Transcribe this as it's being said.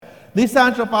These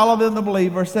signs shall follow them that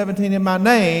believe. Verse 17, in my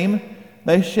name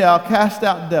they shall cast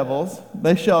out devils.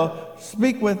 They shall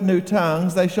speak with new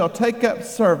tongues. They shall take up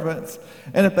serpents.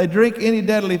 And if they drink any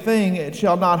deadly thing, it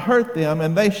shall not hurt them.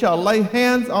 And they shall lay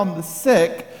hands on the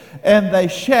sick, and they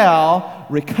shall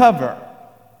recover.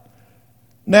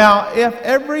 Now, if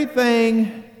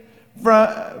everything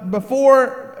from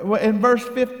before in verse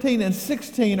 15 and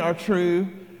 16 are true,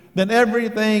 then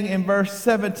everything in verse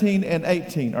 17 and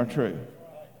 18 are true.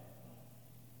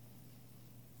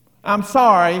 I'm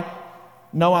sorry,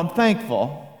 no, I'm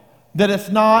thankful that it's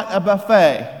not a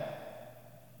buffet.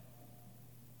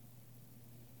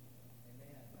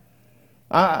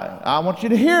 I want you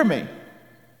to hear me.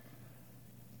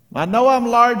 I know I'm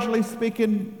largely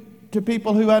speaking to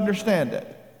people who understand it,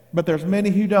 but there's many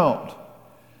who don't.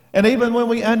 And even when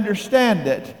we understand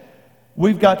it,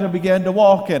 we've got to begin to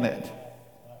walk in it.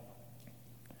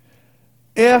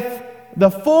 If the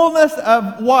fullness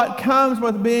of what comes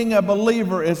with being a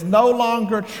believer is no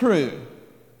longer true,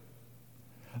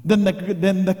 then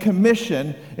the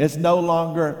commission is no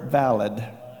longer valid.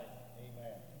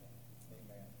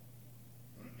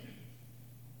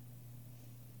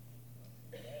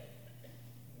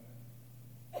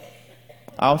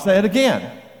 I'll say it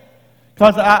again.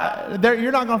 Because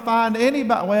you're not going to find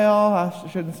anybody, well, I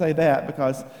shouldn't say that,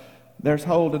 because there's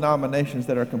whole denominations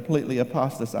that are completely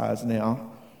apostatized now.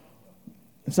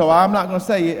 So I'm not going to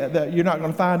say that you're not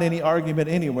going to find any argument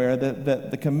anywhere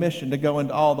that the commission to go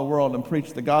into all the world and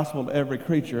preach the gospel to every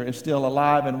creature is still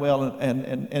alive and well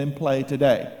and in play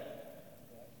today.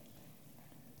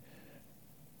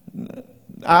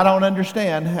 I don't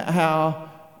understand how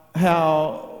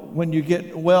when you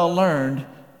get well learned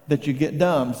that you get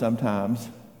dumb sometimes,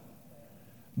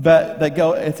 but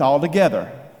it's all together.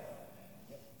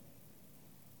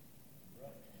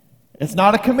 It's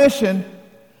not a commission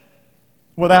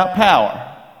without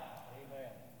power.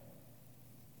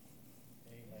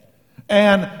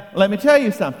 And let me tell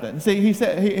you something. See, he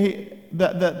said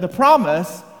the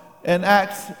promise in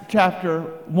Acts chapter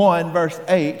 1 verse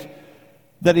 8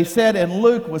 that he said in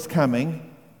Luke was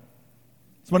coming.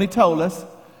 That's when he told us.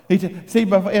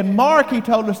 In Mark, he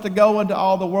told us to go into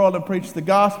all the world and preach the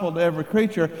gospel to every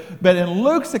creature. But in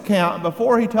Luke's account,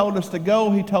 before he told us to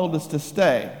go, he told us to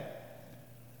stay.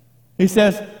 He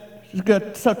says,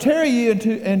 so tarry ye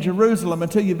in Jerusalem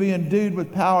until you be endued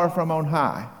with power from on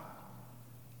high.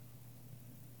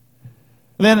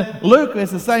 Then Luke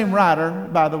is the same writer,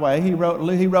 by the way. He wrote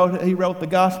the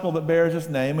gospel that bears his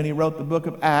name, and he wrote the book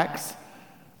of Acts.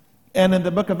 And in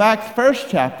the book of Acts, first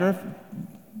chapter,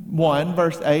 1,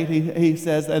 verse 8, he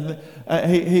says, and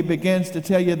he begins to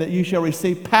tell you that you shall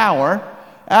receive power.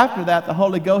 After that, the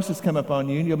Holy Ghost has come upon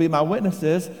you, and you'll be my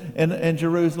witnesses in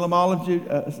Jerusalem, all of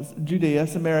Judea,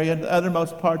 Samaria, and the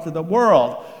uttermost parts of the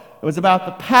world. It was about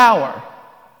the power.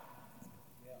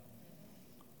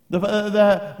 The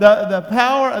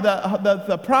power,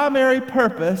 the primary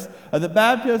purpose of the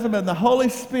baptism and the Holy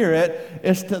Spirit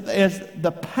is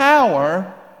the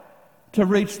power to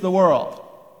reach the world.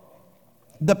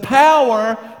 The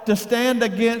power to stand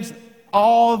against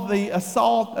all the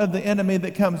assault of the enemy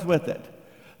that comes with it.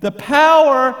 The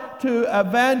power to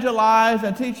evangelize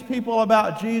and teach people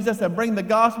about Jesus and bring the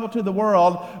gospel to the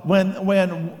world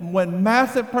when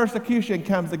massive persecution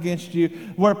comes against you,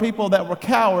 where people that were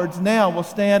cowards now will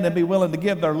stand and be willing to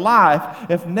give their life,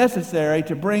 if necessary,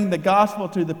 to bring the gospel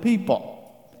to the people.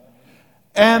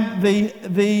 And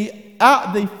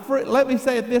let me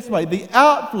say it this way, the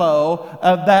outflow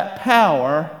of that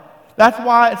power, that's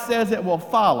why it says it will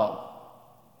follow.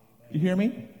 You hear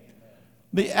me?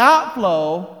 The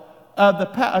outflow of the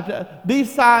power, these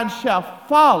signs shall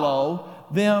follow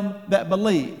them that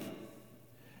believe.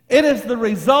 It is the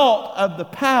result of the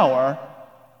power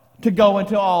to go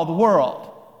into all the world.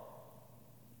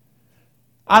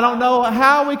 I don't know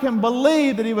how we can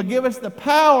believe that he would give us the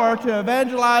power to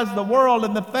evangelize the world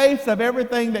in the face of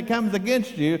everything that comes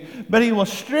against you, but he will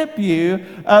strip you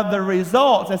of the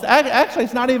results.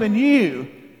 It's not even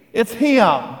you, it's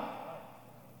him.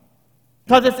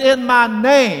 Because it's in my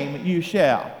name you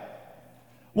shall.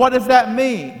 What does that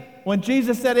mean? When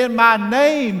Jesus said, in my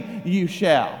name you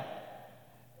shall.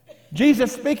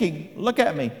 Jesus speaking, look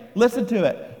at me, listen to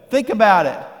it, think about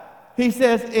it. He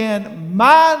says, in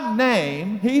my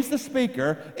name, he's the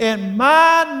speaker, in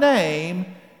my name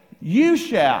you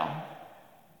shall.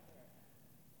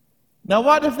 Now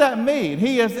what does that mean?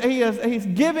 He's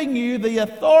giving you the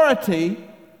authority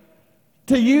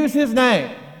to use his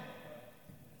name.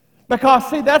 Because,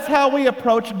 see, that's how we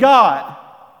approach God.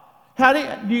 How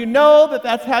do you know that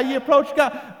that's how you approach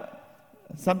God?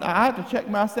 I have to check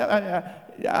myself.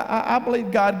 I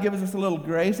believe God gives us a little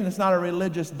grace, and it's not a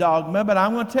religious dogma, but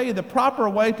I'm going to tell you the proper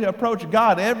way to approach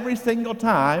God every single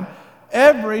time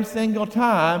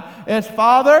is,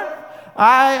 Father,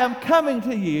 I am coming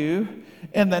to you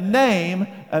in the name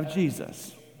of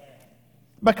Jesus.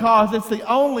 Because it's the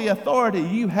only authority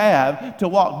you have to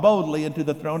walk boldly into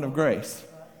the throne of grace.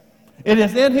 It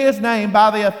is in His name, by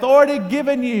the authority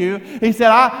given you. He said,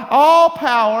 all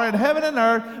power in heaven and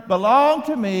earth belong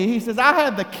to me. He says, I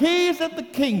have the keys of the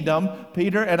kingdom,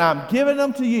 Peter, and I'm giving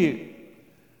them to you.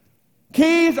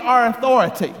 Keys are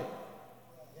authority.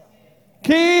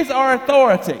 Keys are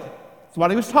authority. That's what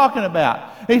he was talking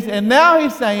about. And now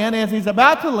he's saying, as he's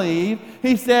about to leave,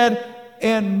 he said,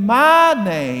 in my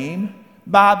name,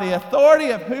 by the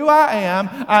authority of who I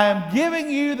am giving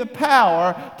you the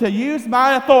power to use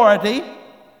my authority.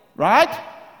 Right?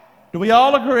 Do we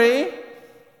all agree?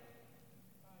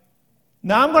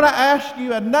 Now I'm going to ask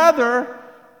you another.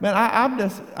 Man,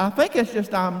 I think it's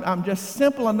just I'm just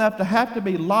simple enough to have to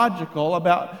be logical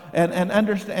about and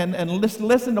understand and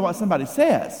listen to what somebody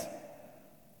says.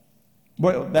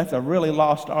 Boy, that's a really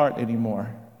lost art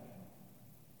anymore.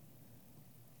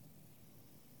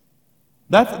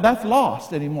 That's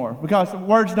lost anymore because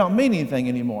words don't mean anything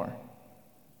anymore.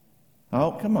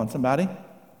 Oh, come on, somebody.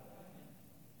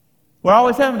 We're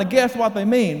always having to guess what they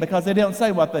mean because they don't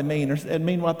say what they mean or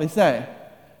mean what they say.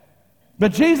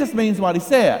 But Jesus means what He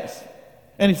says,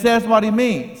 and He says what He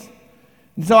means.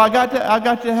 And so I got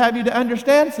to have you to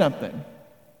understand something.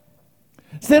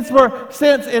 Since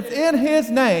it's in His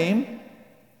name,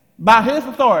 by His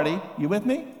authority, you with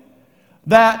me,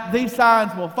 that these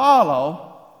signs will follow.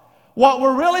 What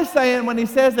we're really saying when He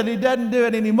says that He doesn't do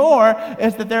it anymore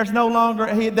is that He no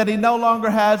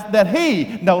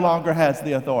longer has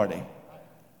the authority.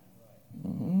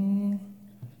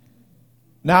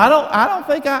 Now I don't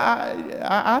think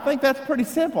I think that's pretty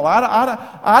simple.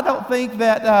 I don't think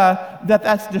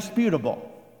that's disputable.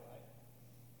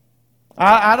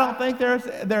 I don't think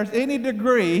there's any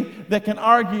degree that can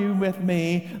argue with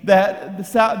me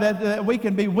that we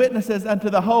can be witnesses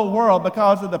unto the whole world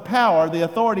because of the power, the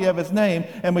authority of His name,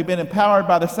 and we've been empowered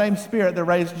by the same Spirit that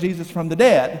raised Jesus from the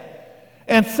dead.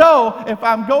 And so, if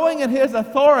I'm going in His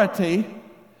authority,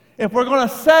 if we're going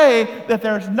to say that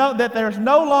there's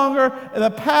no longer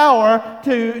the power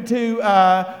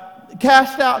to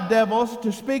cast out devils,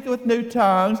 to speak with new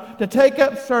tongues, to take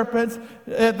up serpents,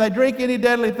 if they drink any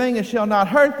deadly thing, it shall not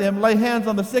hurt them, lay hands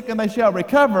on the sick and they shall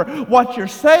recover. What you're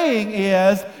saying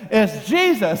is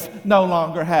Jesus no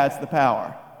longer has the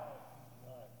power.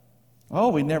 Oh,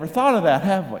 we never thought of that,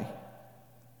 have we?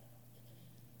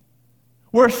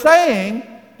 We're saying,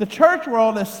 the church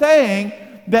world is saying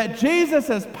that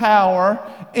Jesus' power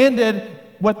ended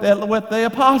with the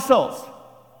apostles.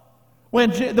 When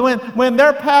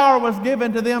their power was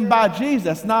given to them by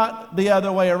Jesus, not the other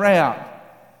way around.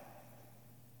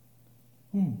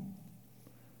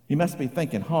 You must be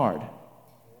thinking hard.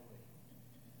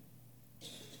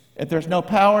 If there's no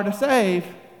power to save,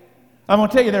 I'm going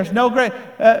to tell you there's no great...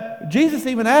 Jesus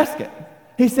even asked it.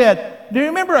 He said, do you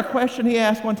remember a question He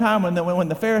asked one time when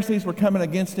the Pharisees were coming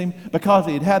against Him because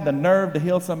He had the nerve to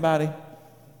heal somebody?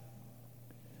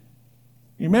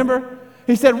 You remember?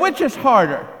 He said, which is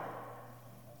harder?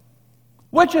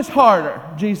 Which is harder,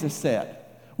 Jesus said?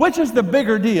 Which is the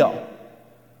bigger deal?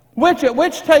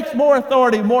 Which takes more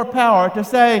authority, more power to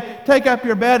say, take up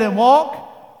your bed and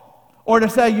walk, or to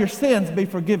say your sins be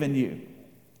forgiven you?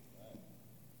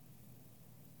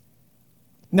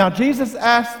 Now, Jesus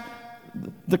asked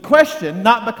the question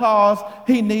not because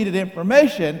He needed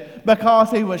information, because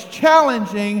He was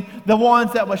challenging the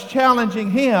ones that was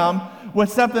challenging Him with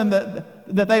something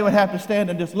that they would have to stand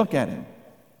and just look at Him.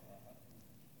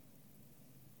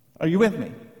 Are you with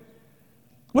me?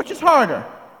 Which is harder?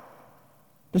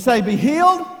 To say be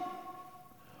healed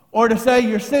or to say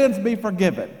your sins be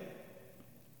forgiven?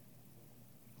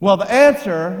 Well, the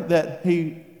answer that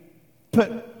He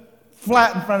put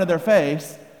flat in front of their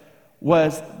face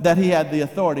was that He had the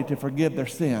authority to forgive their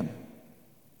sin.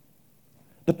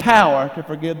 The power to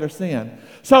forgive their sin.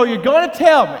 So you're going to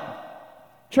tell me,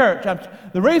 church,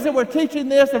 the reason we're teaching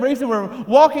this, the reason we're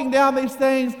walking down these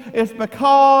things is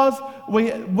because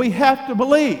we have to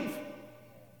believe.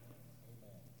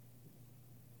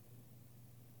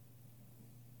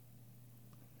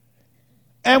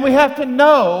 And we have to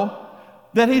know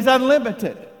that He's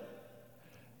unlimited.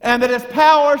 And that His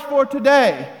power is for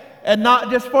today and not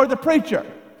just for the preacher.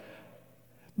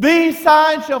 These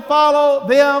signs shall follow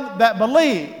them that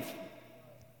believe.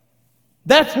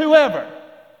 That's whoever.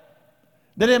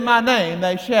 That in my name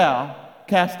they shall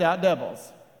cast out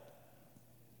devils.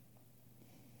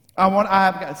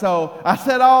 So I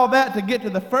said all that to get to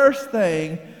the first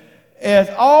thing, is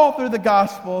all through the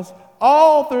Gospels,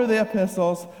 all through the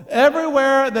epistles,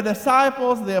 everywhere the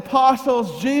disciples, the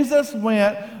apostles, Jesus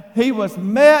went, they were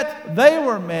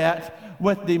met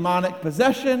with demonic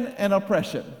possession and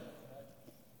oppression.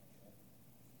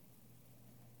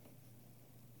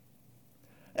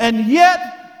 And yet,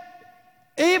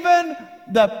 even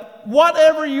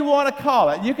whatever you want to call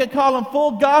it, you can call them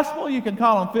full gospel, you can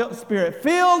call them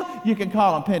spirit-filled, you can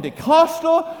call them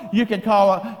Pentecostal, you can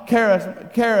call them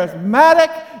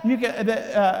charismatic,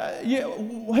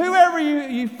 whoever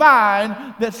you find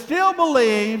that still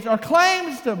believes or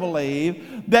claims to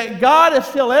believe that God is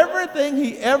still everything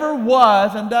He ever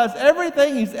was and does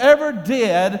everything He's ever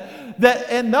did, that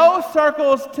in those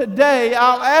circles today,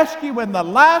 I'll ask you, when the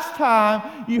last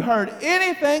time you heard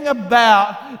anything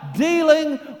about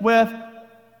dealing with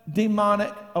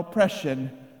demonic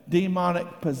oppression,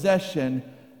 demonic possession.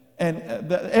 And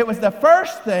it was the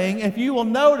first thing. If you will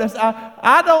notice,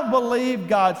 I don't believe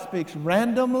God speaks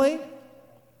randomly.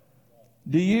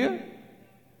 Do you?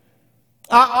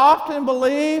 I often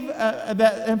believe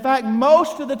that, in fact,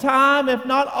 most of the time, if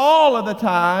not all of the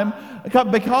time,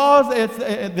 because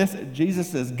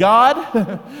Jesus is God,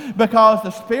 because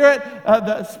the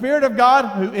Spirit of God,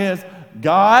 who is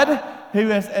God,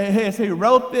 who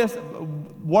wrote this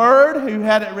word,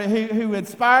 who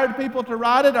inspired people to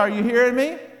write it. Are you hearing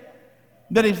me?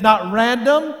 That He's not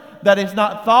random, that He's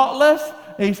not thoughtless,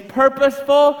 He's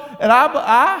purposeful, and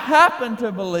I happen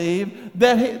to believe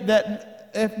that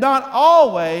if not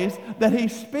always, that He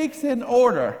speaks in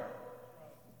order.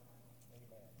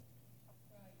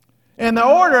 And the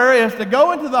order is to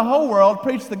go into the whole world,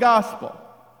 preach the gospel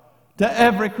to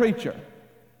every creature.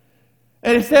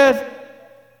 And He says,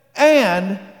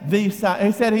 and these signs.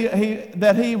 He said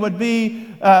that He would be,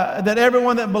 that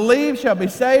everyone that believes shall be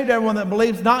saved, everyone that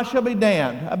believes not shall be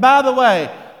damned. By the way,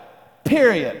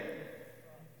 period.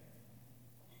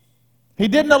 He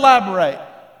didn't elaborate.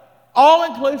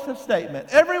 All-inclusive statement.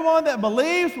 Everyone that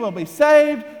believes will be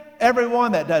saved.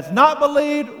 Everyone that does not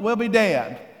believe will be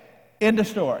damned. End of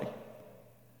story.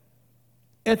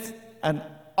 It's an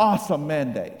awesome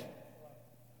mandate.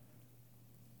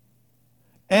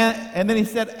 And then He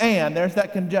said, and there's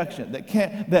that conjunction,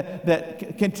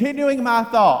 that continuing my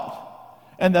thought.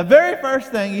 And the very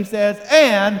first thing He says,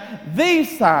 and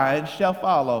these signs shall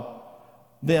follow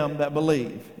them that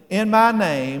believe. In my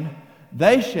name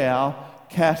they shall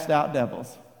cast out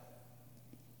devils.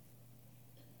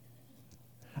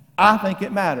 I think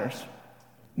it matters.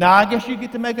 Now, I guess you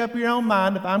get to make up your own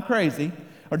mind if I'm crazy,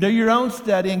 or do your own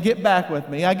study and get back with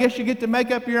me. I guess you get to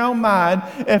make up your own mind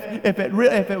if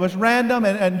it was random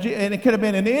and it could have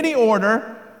been in any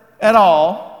order at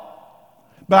all,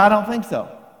 but I don't think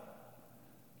so.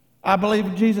 I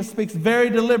believe Jesus speaks very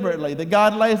deliberately, that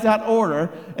God lays out order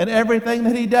in everything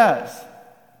that He does.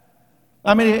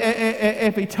 I mean,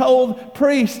 if He told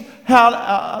priests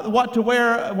what to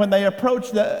wear when they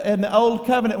approach in the Old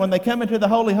Covenant, when they come into the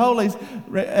Holy Holies,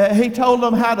 He told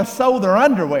them how to sew their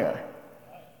underwear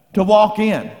to walk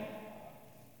in.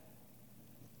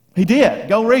 He did.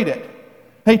 Go read it.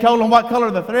 He told them what color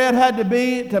the thread had to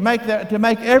be to make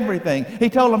everything. He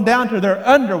told them down to their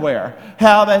underwear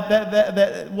how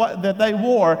that they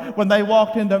wore when they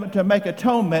walked in to make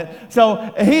atonement.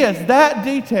 So He is that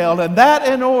detailed and that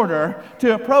in order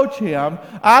to approach Him.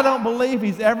 I don't believe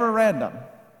He's ever random.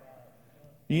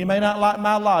 You may not like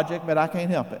my logic, but I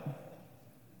can't help it.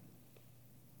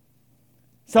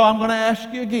 So I'm going to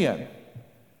ask you again.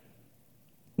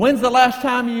 When's the last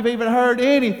time you've even heard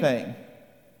anything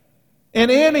in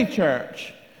any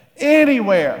church,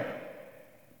 anywhere,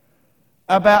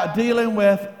 about dealing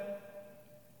with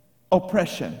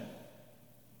oppression?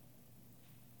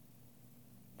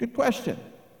 Good question.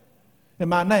 In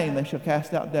my name they shall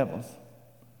cast out devils.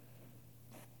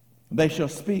 They shall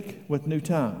speak with new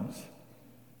tongues.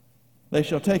 They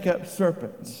shall take up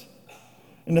serpents.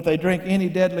 And if they drink any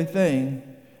deadly thing,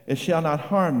 it shall not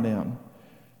harm them.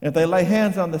 If they lay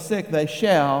hands on the sick, they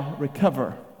shall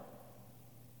recover.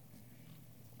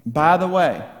 By the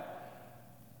way,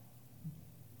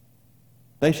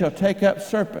 they shall take up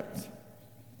serpents.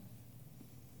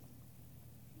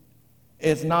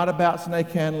 It's not about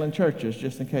snake handling churches,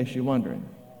 just in case you're wondering.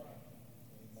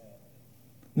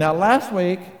 Now, last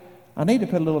week, I need to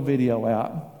put a little video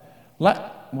out.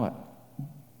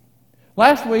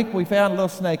 Last week, we found a little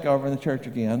snake over in the church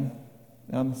again,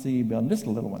 on the CE building, just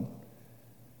a little one.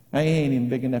 I ain't even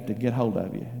big enough to get hold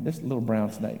of you. Just a little brown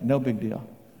snake, no big deal,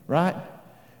 right?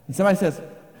 And somebody says,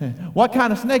 what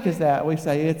kind of snake is that? We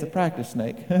say, it's a practice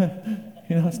snake.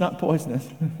 It's not poisonous.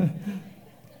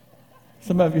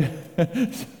 Some of you,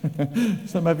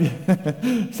 some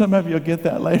of you will get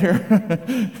that later.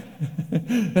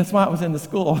 That's why it was in the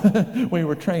school we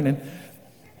were training.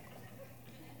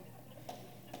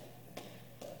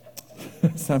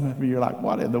 Some of you are like,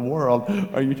 what in the world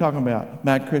are you talking about?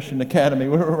 Mad Christian Academy.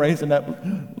 We were raising up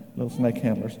little snake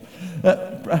handlers.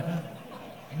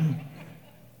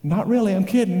 Not really, I'm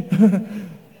kidding.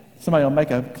 Somebody will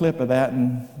make a clip of that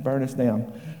and burn us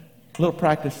down. Little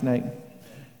practice snake.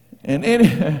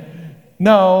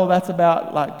 No, that's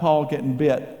about like Paul getting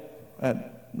bit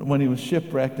when he was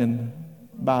shipwrecked and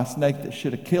by a snake that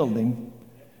should have killed him.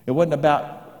 It wasn't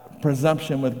about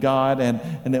presumption with God,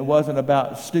 and it wasn't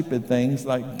about stupid things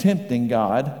like tempting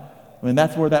God. I mean,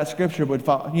 that's where that scripture would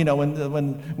fall. You know,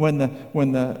 when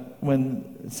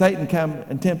Satan came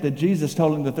and tempted Jesus,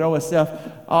 told him to throw himself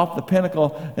off the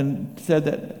pinnacle, and said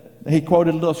that he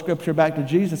quoted a little scripture back to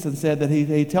Jesus and said that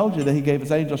he told you that he gave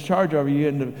his angels charge over you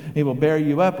and he will bear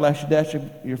you up lest you dash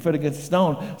your foot against a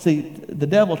stone. See, the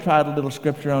devil tried a little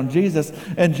scripture on Jesus,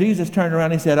 and Jesus turned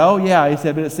around and he said, oh yeah, he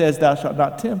said, but it says thou shalt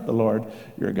not tempt the Lord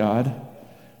your God.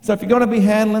 So if you're going to be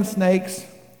handling snakes,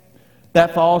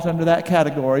 that falls under that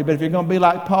category. But if you're going to be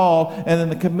like Paul and in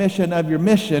the commission of your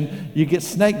mission, you get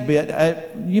snake bit,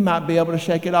 you might be able to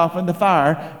shake it off in the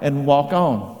fire and walk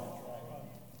on.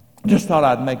 Just thought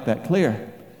I'd make that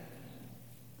clear.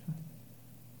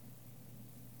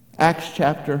 Acts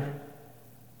chapter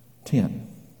 10.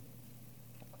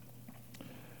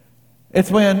 It's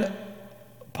when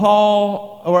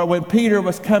when Peter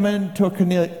was coming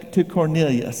to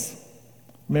Cornelius.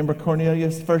 Remember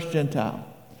Cornelius, first Gentile,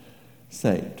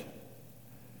 saved.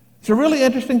 So really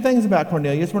interesting things about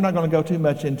Cornelius. We're not going to go too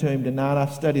much into him tonight. I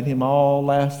studied him all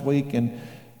last week and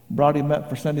brought him up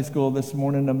for Sunday school this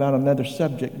morning about another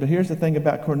subject. But here's the thing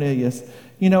about Cornelius.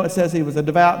 You know, it says he was a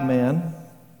devout man,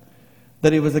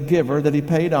 that he was a giver, that he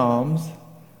paid alms,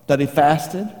 that he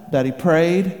fasted, that he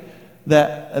prayed,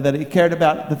 that he cared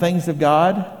about the things of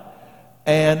God.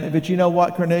 But you know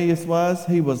what Cornelius was?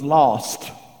 He was lost.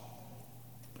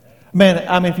 Man,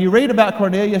 I mean, if you read about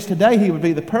Cornelius today, he would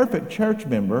be the perfect church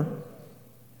member.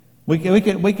 We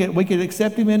could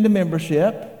accept him into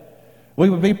membership. We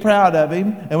would be proud of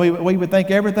him, and we would think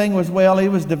everything was well. He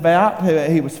was devout.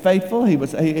 He was faithful. He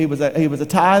was a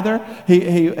tither.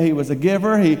 He was a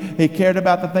giver. He cared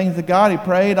about the things of God. He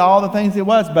prayed, all the things he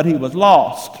was, but he was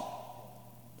lost.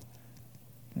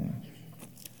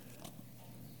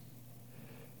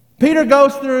 Peter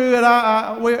goes through,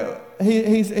 and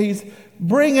he's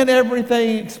bringing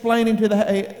everything, explaining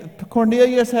to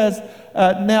Cornelius has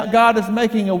now God is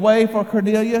making a way for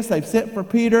Cornelius. They've sent for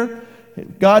Peter.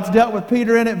 God's dealt with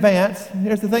Peter in advance.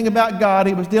 Here's the thing about God.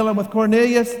 He was dealing with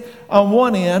Cornelius on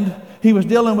one end. He was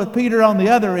dealing with Peter on the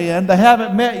other end. They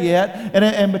haven't met yet.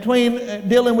 And between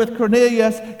dealing with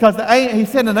Cornelius, because he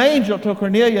sent an angel to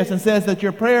Cornelius and says that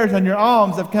your prayers and your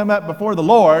alms have come up before the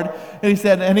Lord. And he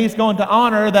said, and he's going to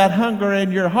honor that hunger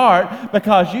in your heart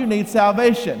because you need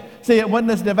salvation. See, it wasn't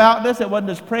his devoutness, it wasn't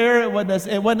his prayer, it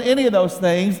wasn't any of those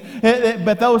things.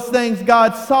 But those things,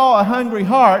 God saw a hungry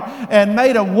heart and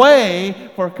made a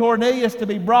way for Cornelius to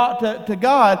be brought to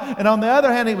God. And on the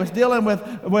other hand, he was dealing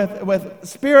with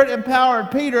Spirit-empowered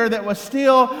Peter that was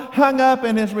still hung up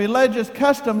in his religious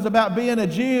customs about being a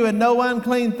Jew and no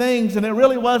unclean things. And it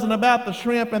really wasn't about the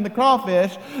shrimp and the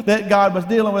crawfish that God was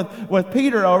dealing with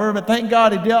Peter over. But thank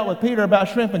God he dealt with Peter about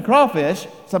shrimp and crawfish.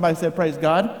 Somebody said, praise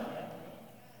God.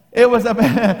 It was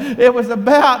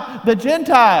about the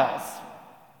Gentiles.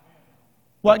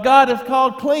 What God has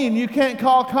called clean, you can't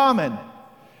call common.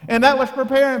 And that was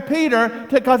preparing Peter,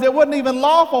 because it wasn't even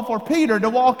lawful for Peter to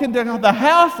walk into the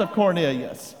house of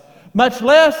Cornelius, much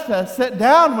less to sit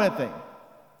down with him,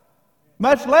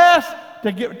 much less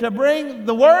to bring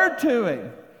the word to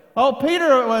him. Oh,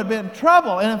 Peter would have been in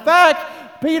trouble. And in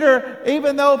fact, Peter,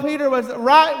 even though Peter was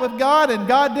right with God and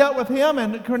God dealt with him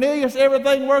and Cornelius,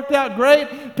 everything worked out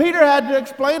great, Peter had to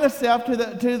explain himself to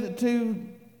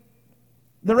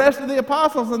the rest of the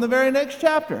apostles in the very next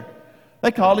chapter.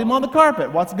 They called him on the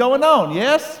carpet. What's going on?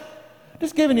 Yes?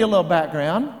 Just giving you a little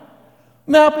background.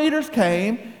 Now Peter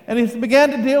came and he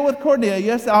began to deal with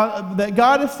Cornelius, that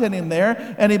God has sent him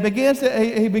there, and he begins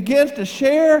to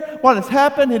share what has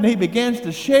happened, and he begins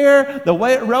to share the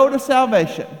road of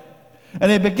salvation. And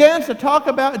he begins to talk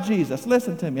about Jesus.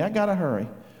 Listen to me, I got to hurry.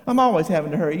 I'm always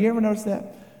having to hurry. You ever notice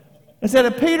that? It said,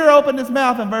 and Peter opened his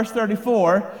mouth in verse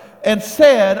 34 and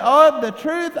said, of the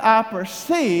truth I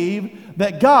perceive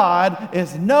that God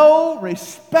is no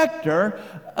respecter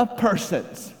of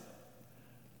persons.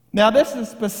 Now this is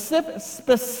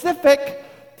specific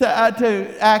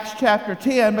to Acts chapter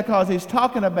 10, because he's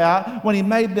talking about when he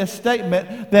made this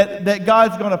statement that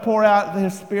God's going to pour out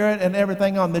his Spirit and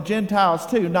everything on the Gentiles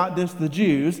too, not just the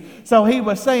Jews. So he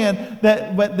was saying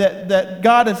that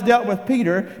God has dealt with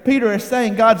Peter. Peter is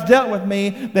saying, God's dealt with me,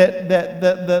 that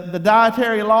the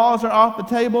dietary laws are off the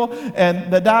table,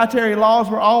 and the dietary laws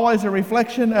were always a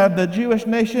reflection of the Jewish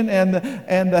nation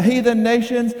and the heathen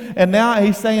nations. And now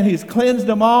he's saying he's cleansed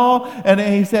them all. And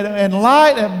he said, in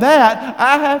light of that,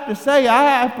 I have to say, I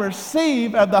have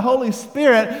perceived of the Holy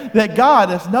Spirit that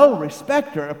God is no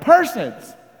respecter of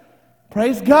persons.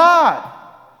 Praise God.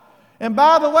 And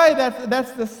by the way,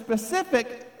 that's the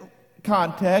specific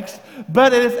context,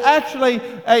 but it is actually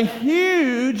a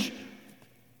huge,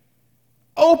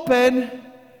 open,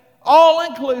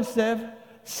 all-inclusive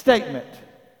statement.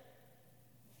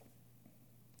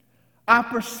 I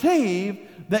perceive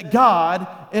that God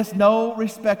is no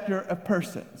respecter of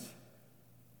persons.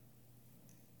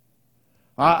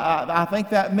 I think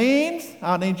that means,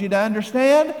 I need you to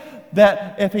understand,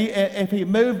 that if he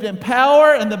moved in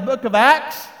power in the book of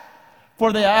Acts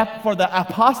for the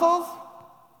apostles,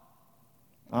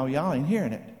 oh, y'all ain't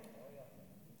hearing it.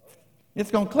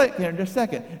 It's going to click here in just a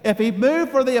second. If he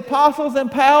moved for the apostles in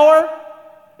power,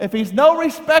 if he's no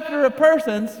respecter of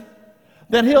persons,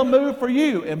 then he'll move for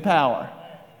you in power.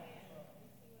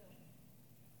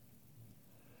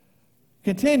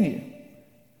 Continue.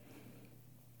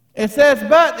 It says,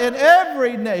 but in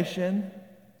every nation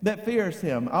that fears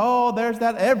him. Oh, there's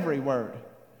that every word.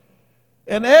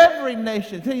 In every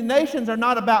nation. See, nations are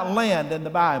not about land in the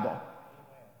Bible.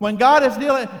 When God is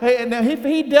dealing, if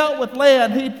he dealt with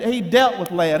land, he dealt with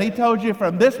land. He told you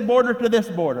from this border to this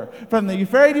border, from the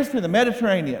Euphrates to the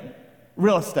Mediterranean.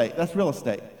 Real estate, that's real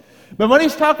estate. But when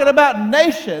he's talking about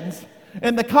nations,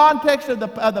 in the context of the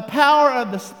power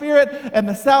of the Spirit and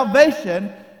the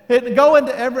salvation, it go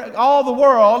into all the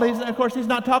world. Of course, he's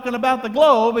not talking about the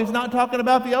globe. He's not talking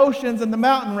about the oceans and the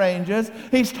mountain ranges.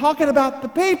 He's talking about the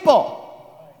people.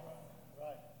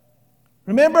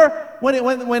 Remember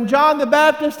when John the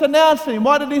Baptist announced him,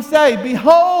 what did he say?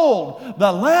 Behold,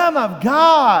 the Lamb of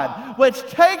God, which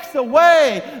takes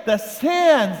away the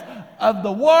sins of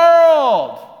the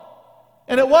world.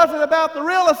 And it wasn't about the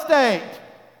real estate.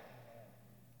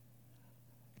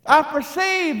 I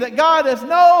perceive that God is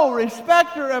no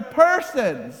respecter of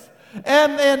persons,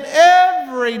 and in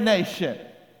every nation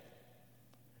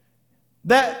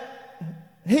that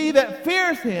he that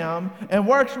fears him and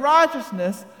works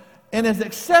righteousness and is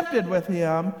accepted with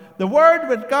him, the word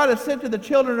which God has sent to the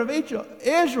children of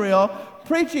Israel,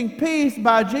 preaching peace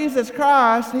by Jesus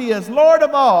Christ, he is Lord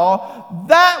of all.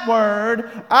 That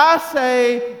word, I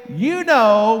say, you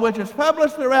know, which is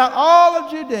published throughout all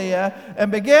of Judea and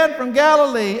began from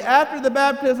Galilee after the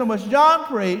baptism which John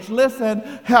preached. Listen,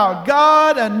 how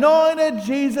God anointed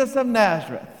Jesus of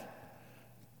Nazareth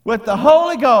with the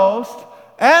Holy Ghost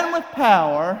and with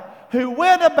power, who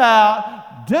went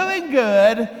about doing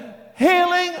good,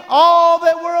 healing all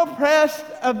that were oppressed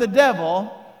of the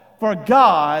devil, for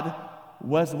God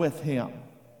was with him.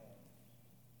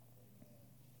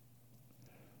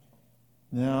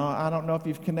 Now, I don't know if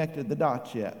you've connected the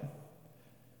dots yet.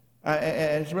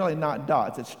 It's really not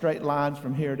dots. It's straight lines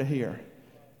from here to here.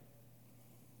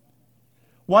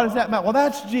 What does that mean? Well,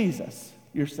 that's Jesus,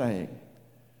 you're saying.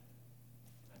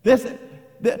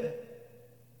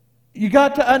 You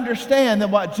got to understand that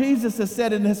what Jesus has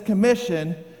said in his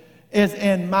commission is,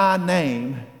 in my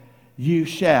name you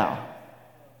shall.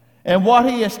 And what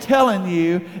he is telling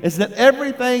you is that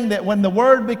everything that when the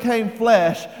Word became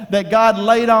flesh that God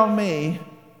laid on me,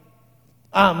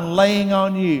 I'm laying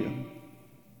on you.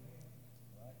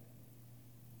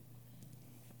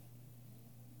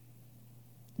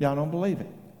 Y'all don't believe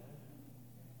it.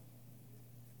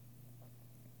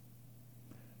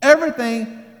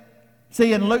 Everything,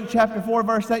 see in Luke chapter 4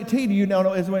 verse 18, you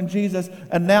know, is when Jesus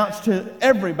announced to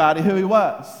everybody who he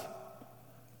was.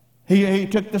 He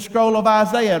took the scroll of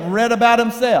Isaiah and read about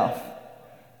himself.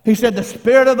 He said, the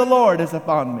Spirit of the Lord is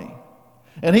upon me,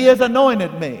 and he has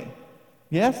anointed me.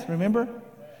 Yes, remember?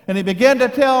 And he began to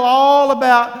tell all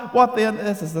about what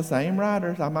this is the same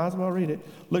writers. I might as well read it.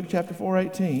 Luke chapter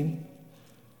 4:18.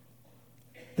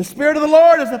 The Spirit of the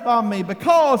Lord is upon me,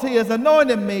 because he has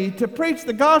anointed me to preach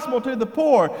the gospel to the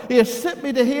poor. He has sent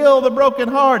me to heal the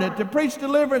brokenhearted, to preach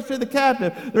deliverance to the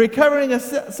captive, the recovering of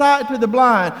sight to the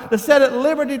blind, to set at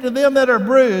liberty to them that are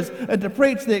bruised, and to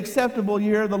preach the acceptable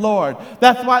year of the Lord.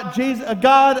 That's what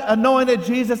God anointed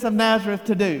Jesus of Nazareth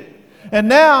to do. And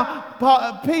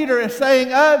now Peter is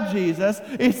saying of Jesus,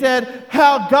 he said,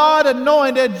 how God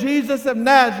anointed Jesus of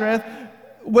Nazareth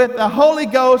with the Holy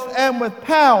Ghost and with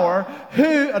power,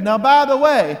 who, now by the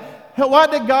way,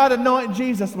 What did God anoint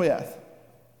Jesus with?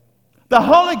 The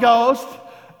Holy Ghost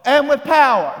and with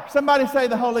power. Somebody say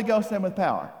the Holy Ghost and with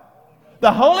power.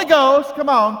 The Holy Ghost, come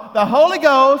on, the Holy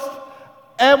Ghost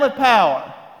and with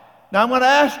power. Now I'm going to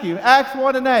ask you, Acts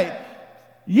 1 and 8.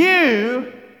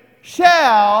 You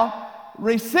shall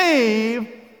receive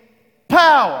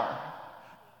power.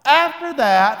 After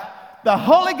that, the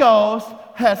Holy Ghost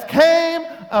has came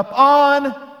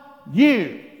upon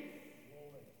you.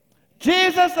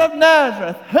 Jesus of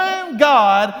Nazareth, whom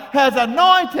God has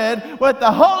anointed with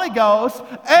the Holy Ghost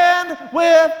and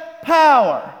with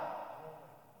power.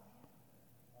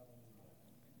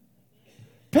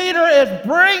 Peter is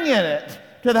bringing it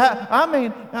to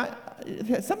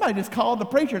the... somebody just called the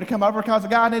preacher to come over because the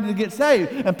guy needed to get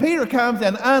saved. And Peter comes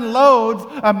and unloads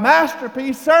a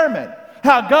masterpiece sermon.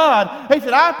 How God, he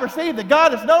said, I perceive that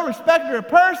God is no respecter of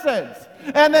persons.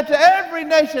 And that to every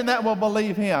nation that will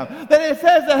believe him. That it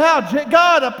says that how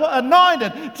God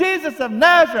anointed Jesus of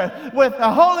Nazareth with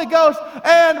the Holy Ghost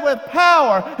and with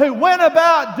power, who went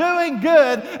about doing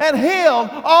good and healed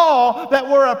all that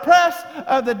were oppressed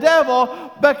of the devil,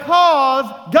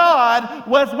 because God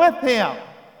was with him.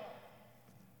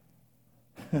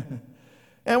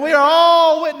 And we are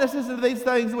all witnesses of these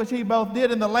things which he both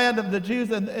did in the land of the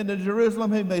Jews and in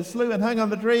Jerusalem, whom they slew and hung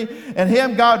on the tree. And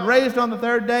him God raised on the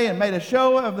third day and made a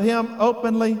show of him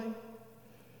openly.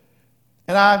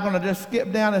 And I'm going to just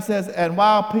skip down. It says, and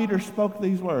while Peter spoke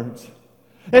these words.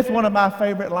 It's one of my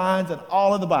favorite lines in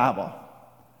all of the Bible.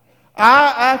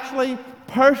 I actually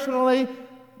personally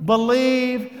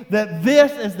believe that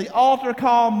this is the altar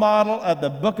call model of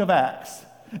the book of Acts.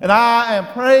 And I am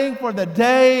praying for the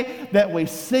day that we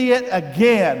see it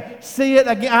again. See it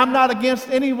again. I'm not against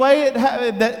any way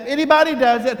that anybody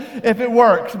does it if it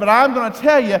works. But I'm going to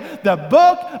tell you, the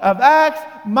book of Acts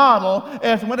model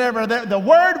is whenever the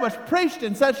word was preached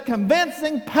in such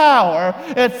convincing power,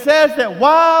 it says that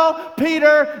while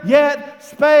Peter yet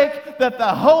spake, that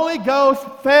the Holy Ghost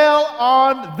fell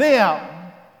on them.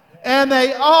 And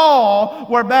they all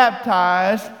were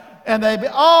baptized. And they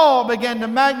all began to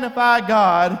magnify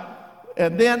God.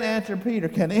 And then answered Peter,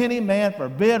 can any man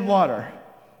forbid water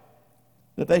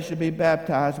that they should be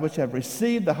baptized, which have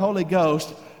received the Holy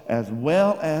Ghost as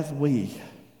well as we?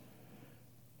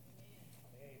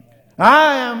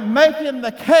 I am making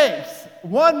the case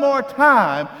one more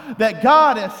time that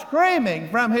God is screaming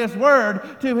from his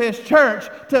word to his church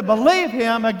to believe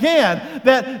him again,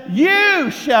 that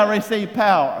you shall receive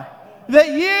power. That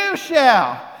you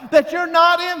shall. That you're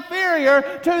not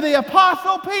inferior to the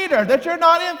Apostle Peter, that you're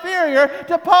not inferior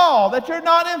to Paul, that you're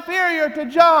not inferior to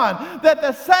John, that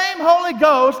the same Holy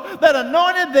Ghost that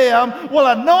anointed them will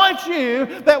anoint you,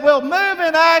 that will move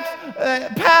in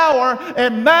Acts power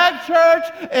in Mag Church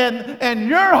and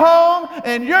your home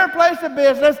and your place of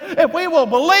business. If we will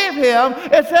believe him,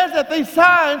 it says that these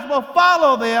signs will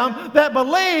follow them that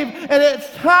believe, and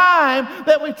it's time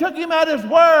that we took him at his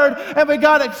word and we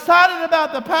got excited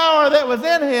about the power that was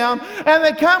in him. And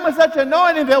they come with such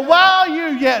anointing that while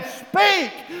you yet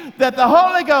speak, that the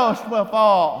Holy Ghost will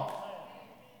fall.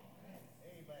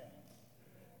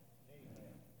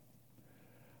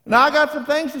 Now I got some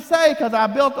things to say because I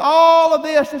built all of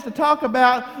this just to talk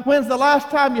about when's the last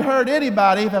time you heard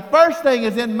anybody. The first thing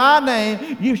is, in my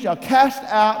name you shall cast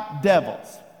out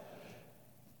devils.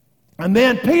 And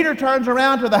then Peter turns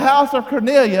around to the house of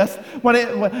Cornelius when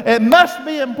it must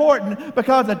be important,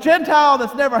 because a Gentile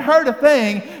that's never heard a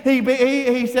thing,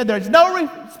 he said there's no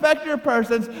respecter of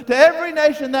persons to every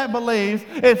nation that believes.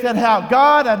 It said how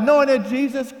God anointed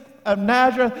Jesus of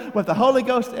Nazareth with the Holy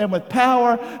Ghost and with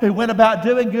power, who went about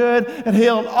doing good and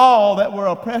healed all that were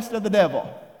oppressed of the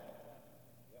devil.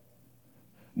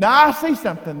 Now I see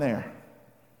something there.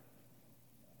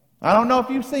 I don't know if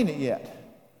you've seen it yet.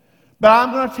 But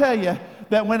I'm going to tell you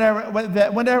that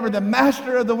whenever the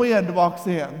master of the wind walks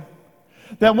in,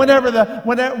 that whenever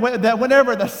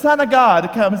the Son of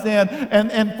God comes in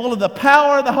and full of the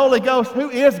power of the Holy Ghost, who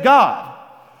is God,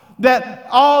 that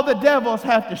all the devils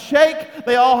have to shake,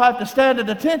 they all have to stand at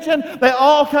attention, they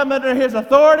all come under his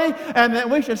authority, and that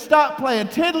we should stop playing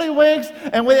tiddlywinks,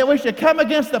 and we should come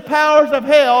against the powers of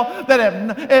hell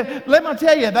that let me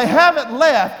tell you, they haven't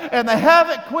left, and they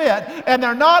haven't quit, and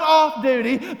they're not off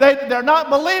duty. They're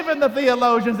not believing the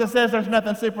theologians that says there's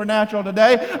nothing supernatural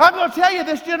today. I'm going to tell you,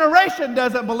 this generation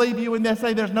doesn't believe you when they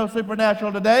say there's no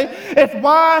supernatural today. It's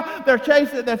why they're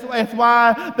chasing, it's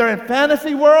why they're in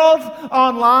fantasy worlds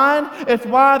online. It's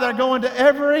why they're going to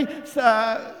every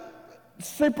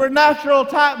supernatural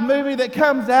type movie that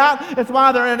comes out. It's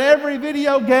why they're in every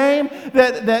video game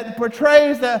that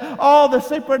portrays all the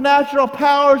supernatural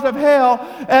powers of hell.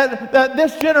 And that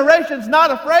this generation's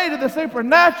not afraid of the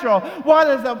supernatural. What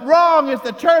is wrong is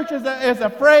the church is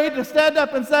afraid to stand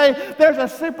up and say there's a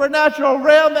supernatural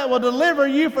realm that will deliver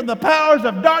you from the powers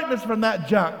of darkness from that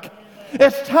junk.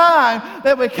 It's time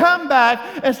that we come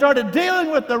back and started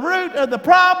dealing with the root of the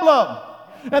problem.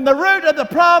 And the root of the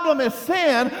problem is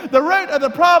sin. The root of the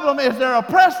problem is they're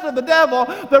oppressed of the devil.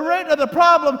 The root of the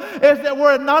problem is that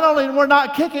we're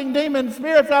not kicking demon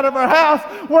spirits out of our house,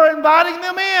 we're inviting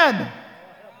them in.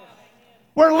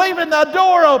 We're leaving the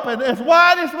door open as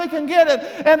wide as we can get it.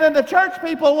 And then the church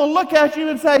people will look at you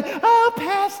and say, oh,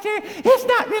 Pastor, it's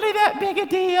not really that big a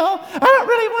deal. I don't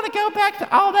really want to go back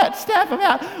to all that stuff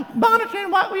about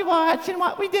monitoring what we watch and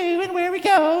what we do and where we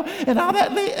go and all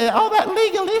that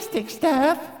legalistic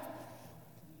stuff.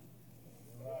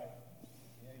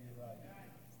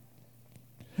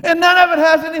 And none of it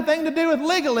has anything to do with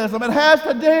legalism. It has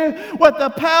to do with the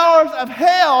powers of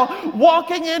hell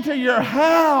walking into your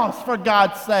house, for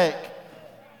God's sake.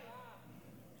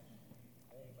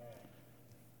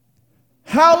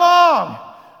 How long?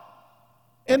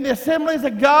 In the assemblies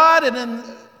of God and in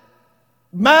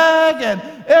MAG and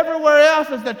everywhere else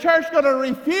is the church going to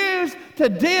refuse to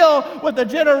deal with the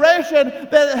generation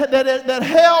that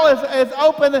hell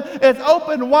is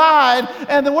open wide,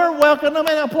 and that we're welcoming them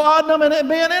and applauding them and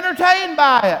being entertained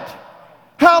by it?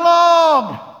 How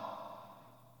long?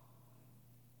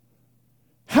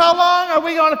 How long are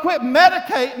we going to quit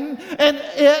medicating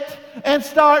and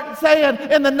start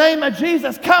saying, in the name of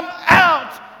Jesus, come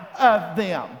out of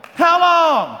them? How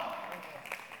long?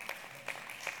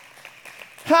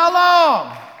 How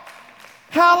long?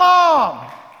 How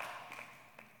long?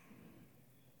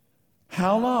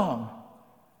 How long?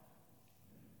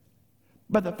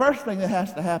 But the first thing that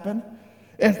has to happen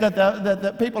is that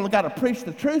the people have got to preach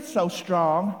the truth so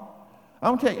strong.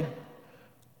 I'm going to tell you,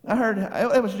 I heard,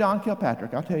 it was John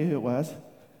Kilpatrick, I'll tell you who it was.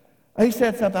 He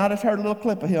said something, I just heard a little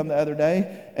clip of him the other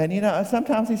day, and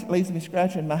sometimes he leaves me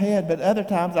scratching my head, but other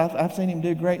times I've seen him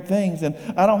do great things, and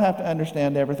I don't have to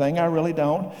understand everything, I really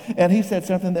don't. And he said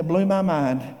something that blew my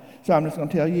mind, so I'm just going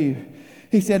to tell you.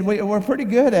 He said, we're pretty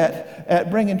good at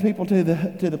bringing people to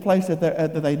the place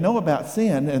that they know about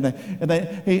sin,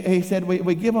 he said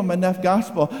we give them enough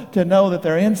gospel to know that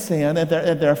they're in sin and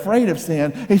they're afraid of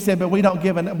sin. He said, but we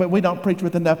don't preach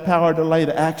with enough power to lay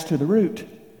the axe to the root.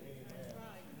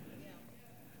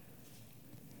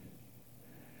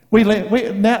 We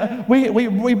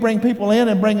bring people in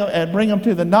and bring them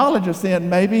to the knowledge of sin,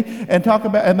 maybe, and talk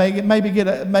about and maybe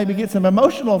get some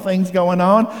emotional things going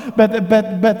on, but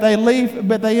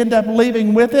they end up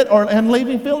leaving with it and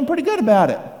leaving feeling pretty good about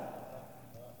it.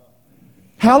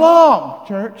 How long,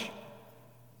 church?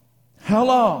 How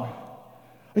long?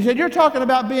 He said, "You're talking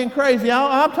about being crazy.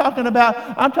 I'm talking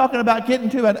about getting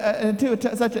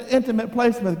into such an intimate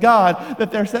place with God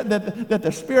that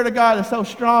the Spirit of God is so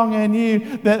strong in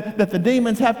you that the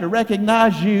demons have to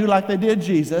recognize you like they did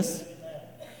Jesus,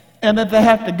 and that they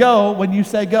have to go when you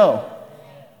say go."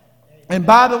 And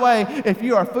by the way, if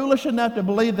you are foolish enough to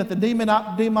believe that the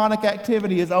demonic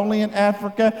activity is only in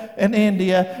Africa and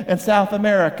India and South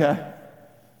America,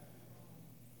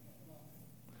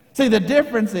 see, the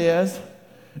difference is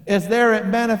there it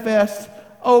manifests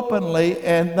openly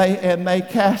and they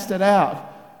cast it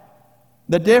out.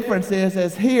 The difference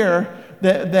is here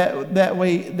that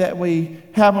we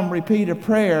have them repeat a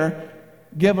prayer,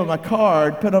 give them a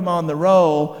card, put them on the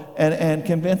roll, and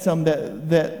convince them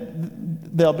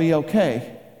that they'll be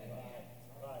okay.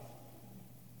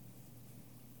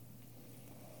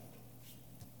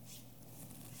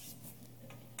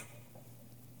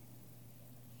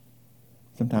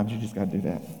 Sometimes you just got to do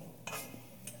that.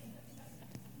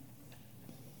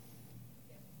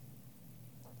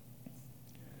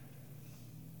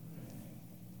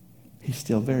 He's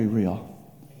still very real.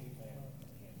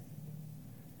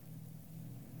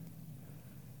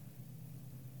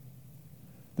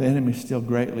 The enemy is still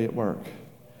greatly at work.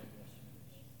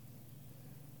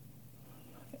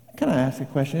 Can I ask a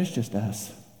question? It's just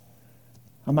us.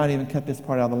 I might even cut this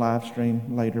part out of the live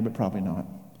stream later, but probably not.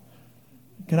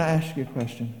 Can I ask you a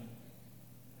question?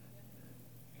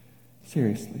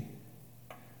 Seriously.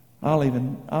 I'll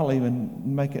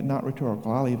even make it not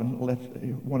rhetorical. I'll even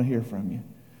want to hear from you.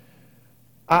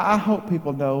 I hope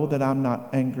people know that I'm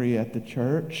not angry at the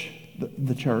church.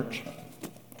 The church.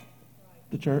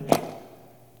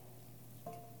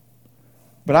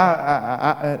 But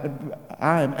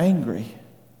I am angry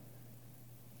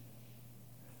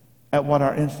at what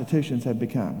our institutions have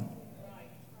become.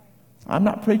 I'm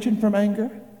not preaching from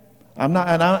anger.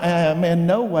 I am in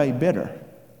no way bitter.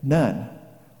 None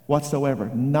whatsoever.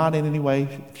 Not in any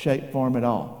way, shape, form at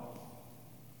all.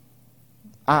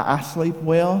 I sleep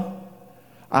well.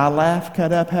 I laugh,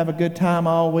 cut up, have a good time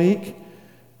all week.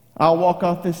 I'll walk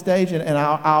off this stage and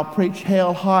I'll preach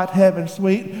hell hot, heaven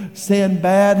sweet, sin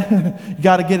bad. You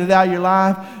got to get it out of your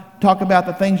life. Talk about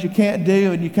the things you can't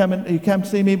do, and you come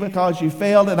see me because you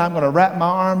failed, and I'm going to wrap my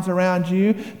arms around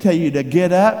you, tell you to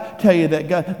get up, tell you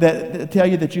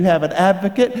that you have an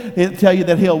advocate, tell you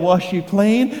that He'll wash you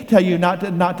clean, tell you not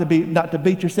to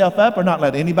beat yourself up or not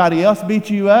let anybody else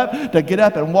beat you up, to get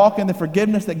up and walk in the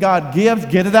forgiveness that God gives.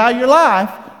 Get it out of your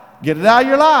life. Get it out of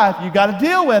your life. You got to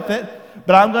deal with it.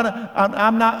 But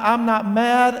I'm not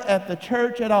mad at the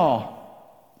church at all.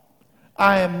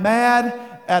 I am mad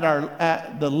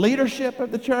at the leadership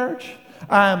of the church.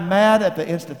 I am mad at the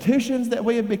institutions that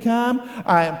we have become.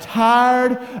 I am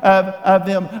tired of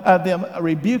them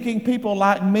rebuking people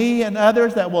like me and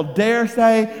others that will dare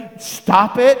say,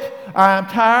 stop it. I am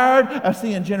tired of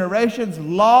seeing generations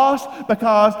lost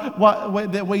because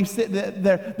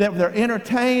they're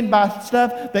entertained by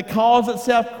stuff that calls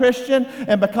itself Christian,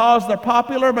 and because they're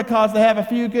popular, because they have a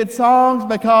few good songs,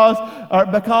 because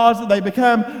they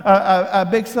become a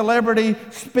big celebrity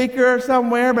speaker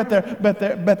somewhere, but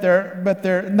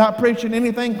they're not preaching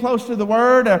anything close to the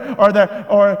Word,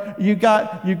 or you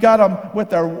got them with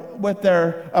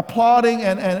their applauding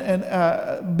and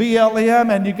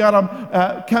BLM, and you got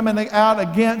them coming out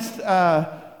against the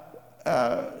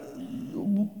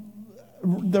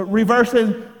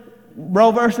reversing Roe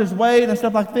versus Wade and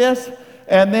stuff like this.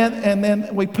 And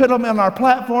then we put them on our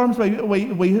platforms.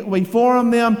 We forum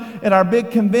them in our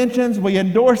big conventions. We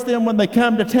endorse them when they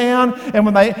come to town. And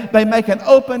when they make an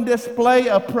open display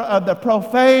of the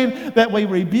profane, that we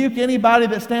rebuke anybody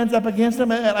that stands up against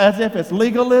them as if it's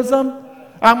legalism.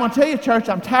 I'm going to tell you, church,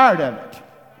 I'm tired of it.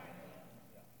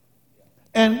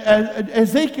 And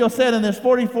Ezekiel said in this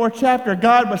 44th chapter,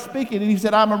 God was speaking, and He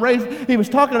said, He was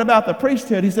talking about the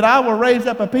priesthood. He said, I will raise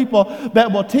up a people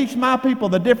that will teach my people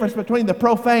the difference between the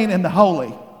profane and the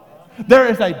holy. There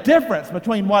is a difference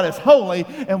between what is holy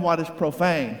and what is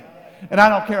profane. And I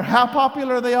don't care how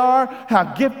popular they are, how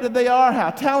gifted they are, how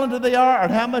talented they are, or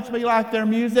how much we like their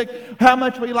music, how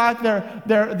much we like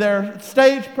their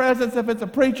stage presence if it's a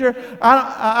preacher.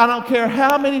 I don't care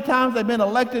how many times they've been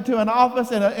elected to an office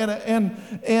in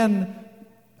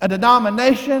a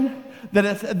denomination. That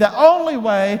it's the only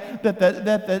way that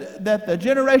the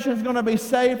generation is going to be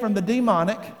saved from the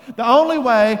demonic, the only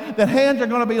way that hands are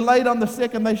going to be laid on the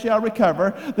sick and they shall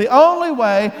recover, the only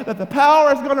way that the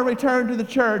power is going to return to the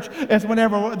church is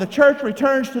whenever the church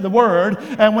returns to the Word,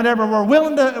 and whenever we're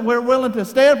willing to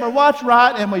stand for what's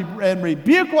right and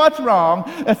rebuke what's wrong.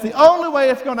 That's the only way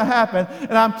it's going to happen.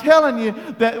 And I'm telling you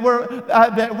that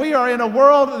we are in a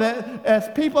world that as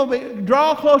people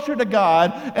draw closer to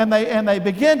God and they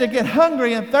begin to get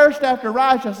hungry and thirst after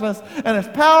righteousness, and His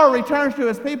power returns to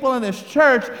His people in His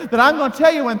church, that I'm going to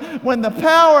tell you, when the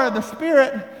power of the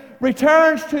Spirit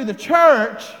returns to the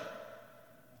church,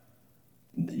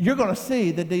 you're going to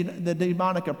see the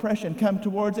demonic oppression come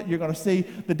towards it. You're going to see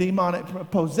the demonic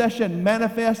possession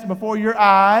manifest before your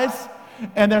eyes.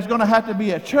 And there's going to have to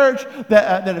be a church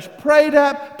that is prayed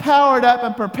up, powered up,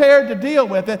 and prepared to deal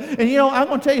with it. And I'm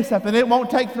going to tell you something. It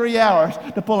won't take 3 hours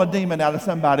to pull a demon out of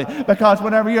somebody, because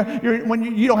whenever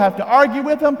you don't have to argue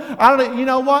with them. You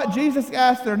know what? Jesus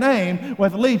asked their name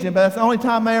with legion, but that's the only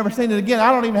time I ever seen it again.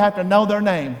 I don't even have to know their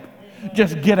name.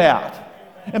 Just get out.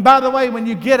 And by the way, when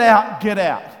you get out, get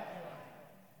out.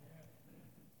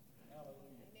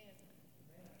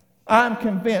 I'm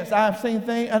convinced. I've seen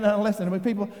things. Listen, when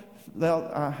people.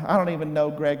 I don't even know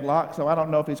Greg Locke, so I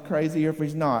don't know if he's crazy or if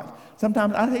he's not.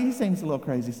 Sometimes he seems a little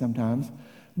crazy sometimes.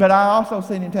 But I also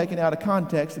seen him taken out of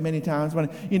context many times when,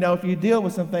 if you deal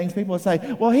with some things, people will say,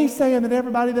 well, he's saying that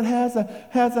everybody that has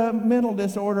a mental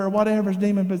disorder or whatever is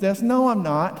demon possessed. No, I'm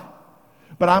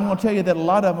not. But I'm going to tell you that a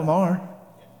lot of them are.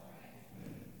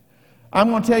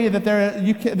 I'm going to tell you that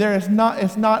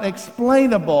it's not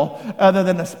explainable other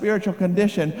than a spiritual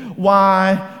condition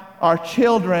why our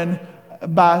children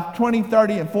by 20,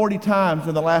 30, and 40 times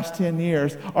in the last 10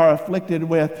 years are afflicted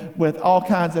with all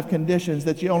kinds of conditions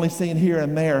that you only seen here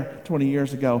and there 20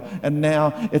 years ago. And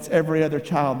now it's every other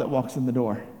child that walks in the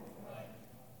door.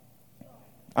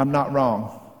 I'm not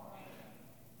wrong.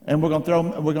 And we're going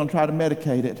to try to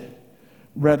medicate it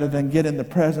rather than get in the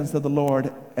presence of the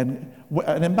Lord. And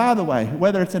by the way,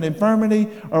 whether it's an infirmity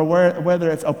or whether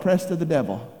it's oppressed of the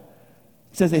devil,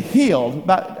 it says He healed.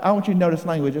 I want you to notice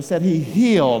language. It said He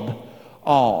healed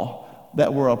all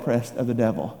that were oppressed of the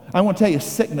devil. I want to tell you,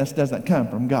 sickness doesn't come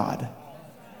from God.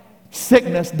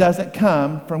 Sickness doesn't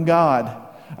come from God.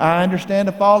 I understand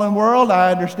the fallen world.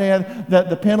 I understand that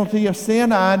the penalty of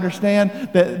sin. I understand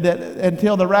that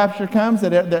until the rapture comes,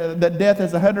 that death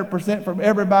is 100% from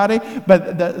everybody.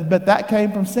 But that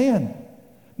came from sin,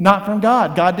 not from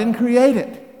God. God didn't create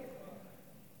it.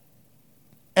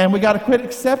 And we got to quit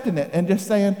accepting it and just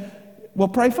saying, we'll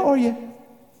pray for you.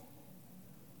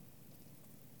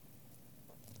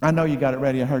 I know you got it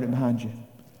ready. I heard it behind you.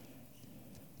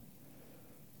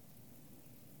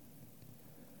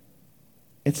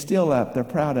 It's still up. They're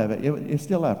proud of it. It's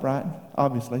still up, right?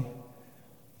 Obviously.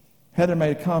 Heather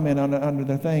made a comment under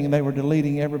their thing, and they were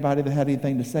deleting everybody that had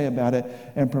anything to say about it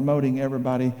and promoting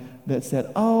everybody that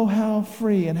said, oh, how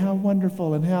free and how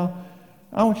wonderful and how...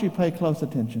 I want you to pay close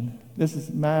attention. This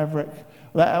is Maverick.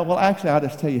 Well, actually, I'll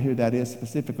just tell you who that is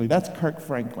specifically. That's Kirk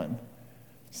Franklin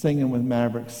singing with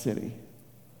Maverick City.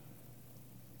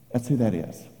 That's who that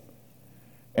is.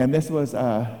 And this was...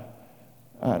 an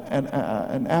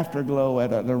afterglow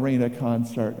at an arena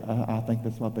concert, I think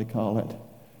that's what they call it.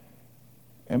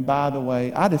 And by the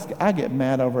way, I get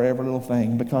mad over every little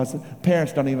thing because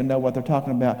parents don't even know what they're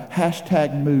talking about.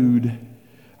 Hashtag mood.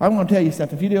 I'm going to tell you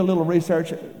something. If you do a little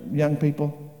research, young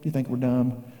people, you think we're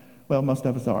dumb. Well, most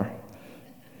of us are.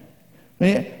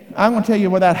 I'm going to tell you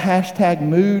where that hashtag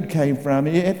mood came from.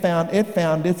 It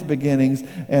found its beginnings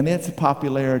and its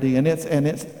popularity and its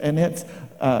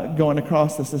going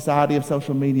across the society of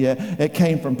social media. It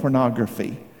came from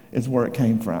pornography, is where it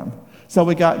came from. So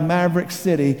we got Maverick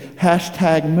City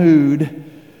hashtag mood,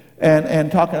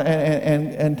 and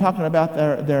talking about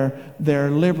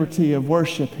their liberty of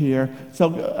worship here.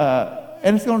 So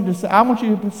and it's going to just. I want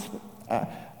you to.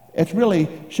 It really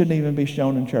shouldn't even be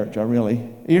shown in church.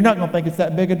 You're not going to think it's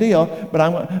that big a deal.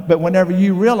 But whenever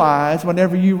you realize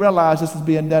this is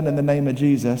being done in the name of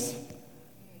Jesus.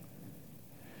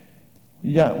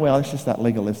 Yeah, well, it's just that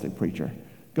legalistic preacher.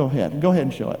 Go ahead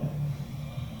and show it.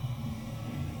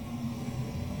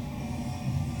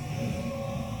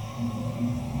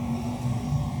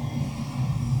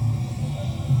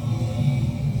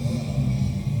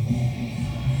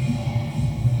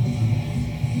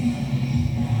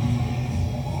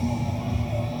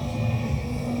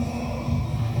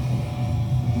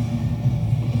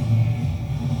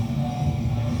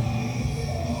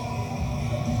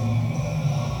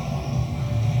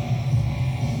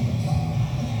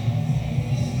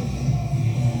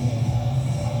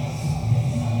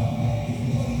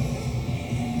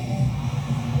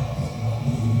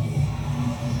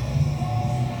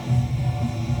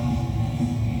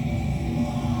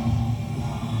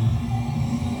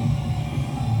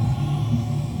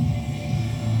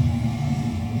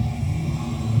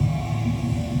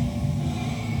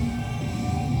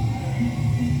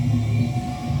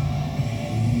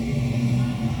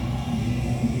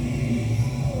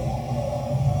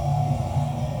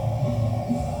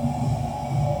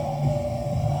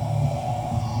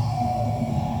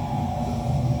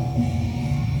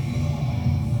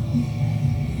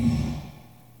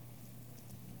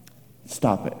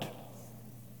 Stop it.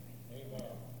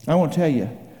 I want to tell you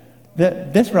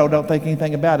that this road don't think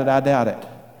anything about it. I doubt it,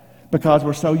 because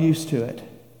we're so used to it.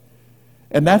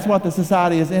 And that's what the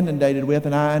society is inundated with,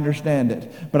 and I understand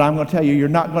it. But I'm going to tell you,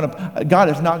 God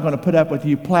is not going to put up with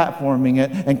you platforming it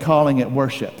and calling it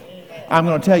worship. I'm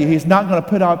going to tell you, He's not going to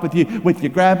put up with you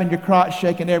grabbing your crotch,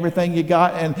 shaking everything you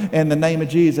got, and in the name of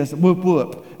Jesus, whoop,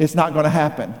 whoop. It's not going to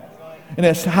happen. And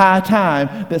it's high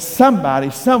time that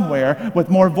somebody somewhere with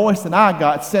more voice than I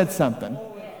got said something.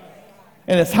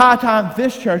 And it's high time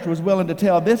this church was willing to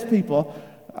tell this people,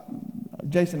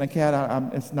 Jason and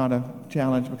Kat, it's not a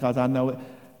challenge because I know it.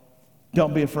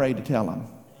 Don't be afraid to tell them.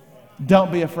 Don't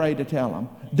be afraid to tell them.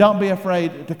 Don't be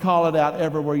afraid to call it out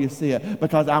everywhere you see it,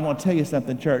 because I'm going to tell you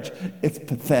something, church. It's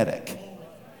pathetic.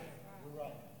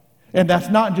 And that's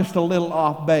not just a little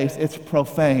off base. It's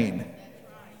profane.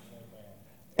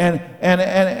 And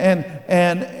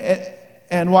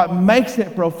what makes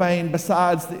it profane,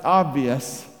 besides the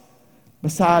obvious,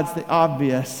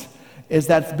 is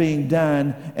that's being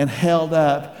done and held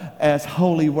up as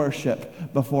holy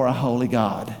worship before a holy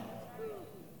God.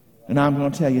 And I'm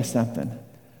going to tell you something.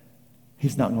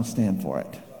 He's not going to stand for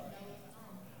it.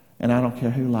 And I don't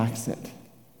care who likes it.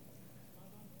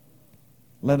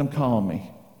 Let them call me.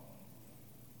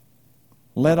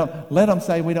 Let them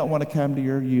say we don't want to come to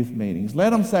your youth meetings.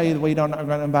 Let them say that we don't are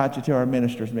going to invite you to our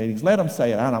ministers' meetings. Let them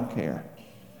say it. I don't care.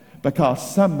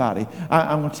 Because somebody,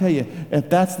 I'm going to tell you, if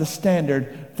that's the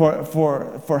standard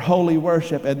for holy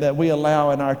worship and that we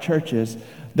allow in our churches,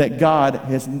 that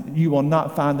you will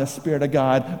not find the Spirit of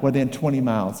God within 20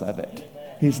 miles of it.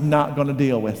 He's not going to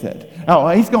deal with it. Oh,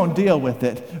 he's going to deal with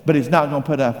it, but he's not going to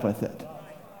put up with it.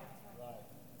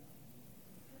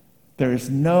 There is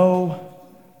no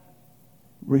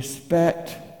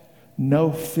respect,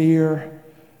 no fear.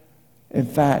 In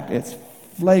fact, it's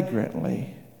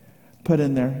flagrantly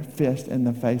putting their fist in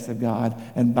the face of God.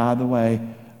 And by the way,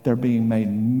 they're being made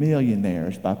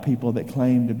millionaires by people that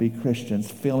claim to be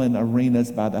Christians, filling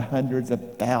arenas by the hundreds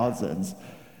of thousands.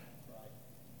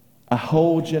 A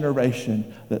whole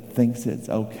generation that thinks it's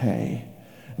okay.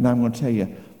 And I'm going to tell you,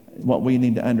 what we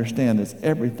need to understand is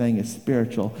everything is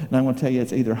spiritual. And I'm going to tell you,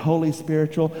 it's either holy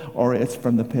spiritual or it's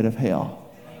from the pit of hell.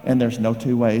 And there's no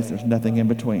two ways. There's nothing in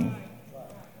between.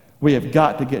 We have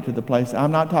got to get to the place.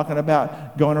 I'm not talking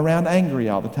about going around angry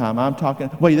all the time. I'm talking,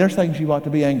 well, there's things you ought to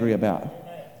be angry about.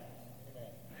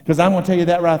 Because I'm going to tell you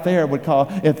that right there would call,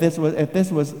 if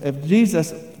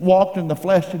Jesus walked in the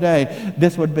flesh today,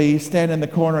 this would be stand in the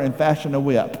corner and fashion a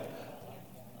whip.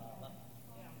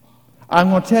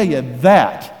 I'm going to tell you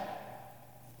that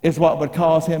is what would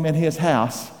cause him in his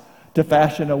house to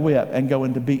fashion a whip and go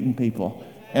into beating people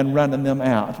and running them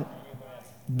out.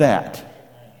 That.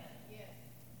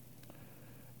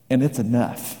 And it's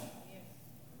enough.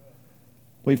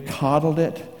 We've coddled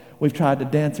it. We've tried to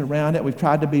dance around it. We've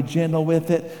tried to be gentle with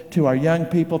it to our young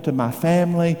people, to my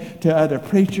family, to other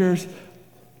preachers.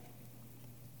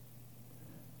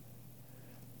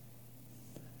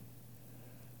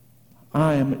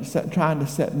 I am trying to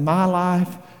set my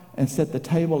life and set the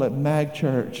table at Mag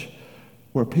Church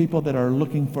where people that are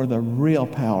looking for the real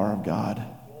power of God,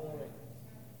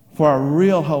 for a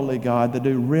real holy God to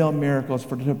do real miracles,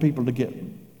 for people to get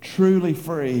truly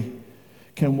free,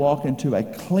 can walk into a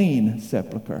clean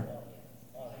sepulcher,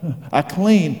 a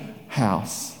clean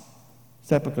house.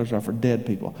 Sepulchers are for dead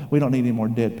people. We don't need any more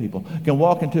dead people. Can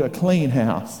walk into a clean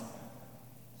house.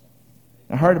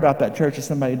 I heard about that church that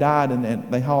somebody died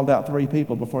and they hauled out 3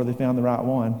 people before they found the right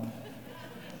one.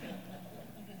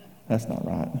 That's not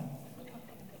right.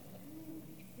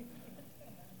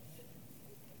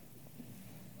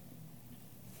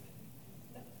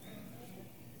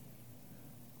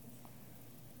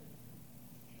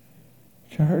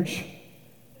 Church,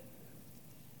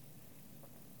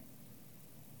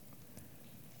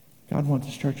 God wants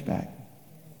his church back.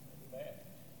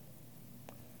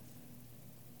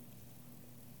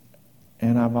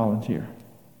 And I volunteer.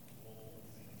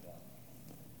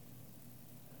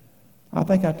 I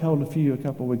think I told a few a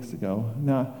couple weeks ago.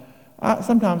 Now,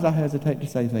 sometimes I hesitate to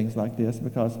say things like this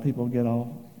because people get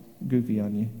all goofy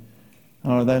on you.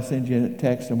 Or they'll send you a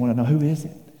text and want to know, who is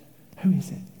it? Who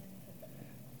is it?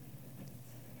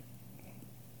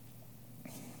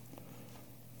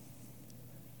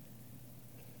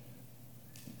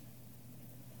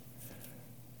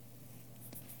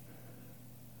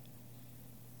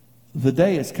 The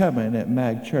day is coming at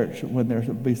Mag Church when there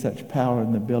will be such power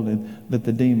in the building that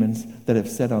the demons that have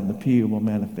sat on the pew will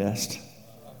manifest.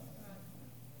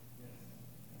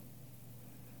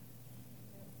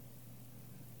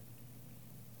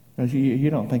 Because you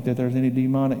don't think that there's any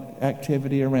demonic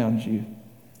activity around you.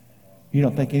 You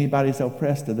don't think anybody's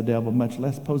oppressed of the devil, much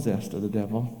less possessed of the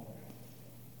devil.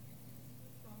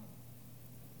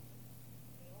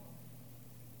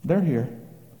 They're here.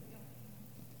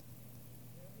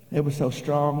 It was so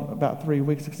strong about 3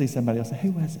 weeks ago. See somebody else say,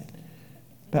 who was it?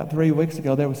 About 3 weeks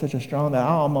ago, there was such a strong that I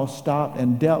almost stopped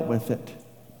and dealt with it.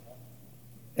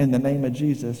 In the name of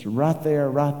Jesus, right there,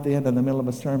 right then, in the middle of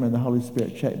a sermon, the Holy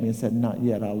Spirit checked me and said, not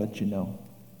yet, I'll let you know.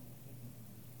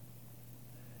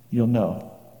 You'll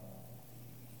know.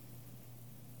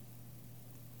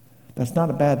 That's not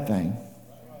a bad thing.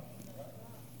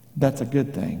 That's a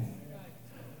good thing.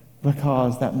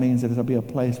 Because that means that there'll be a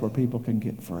place where people can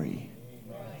get free.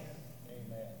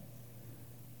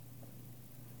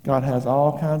 God has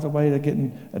all kinds of ways of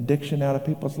getting addiction out of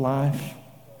people's life.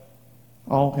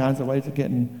 All kinds of ways of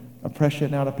getting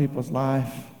oppression out of people's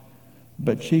life.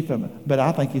 But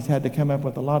I think he's had to come up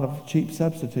with a lot of cheap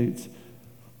substitutes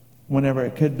whenever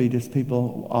it could be just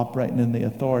people operating in the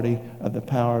authority of the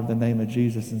power of the name of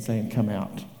Jesus and saying, come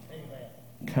out.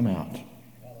 Come out.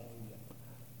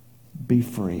 Be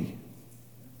free.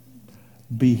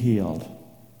 Be healed.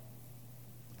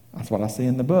 That's what I see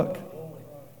in the book.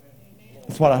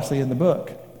 That's what I see in the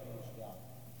book.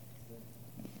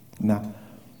 Now,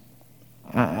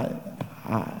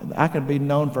 I could be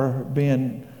known for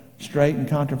being straight and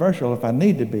controversial if I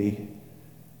need to be,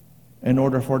 in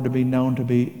order for it to be known to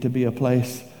be a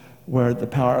place where the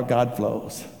power of God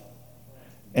flows,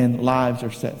 and lives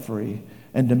are set free,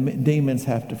 and demons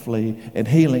have to flee, and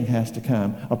healing has to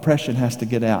come, oppression has to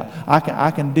get out.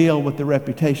 I can deal with the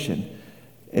reputation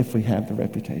if we have the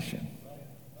reputation.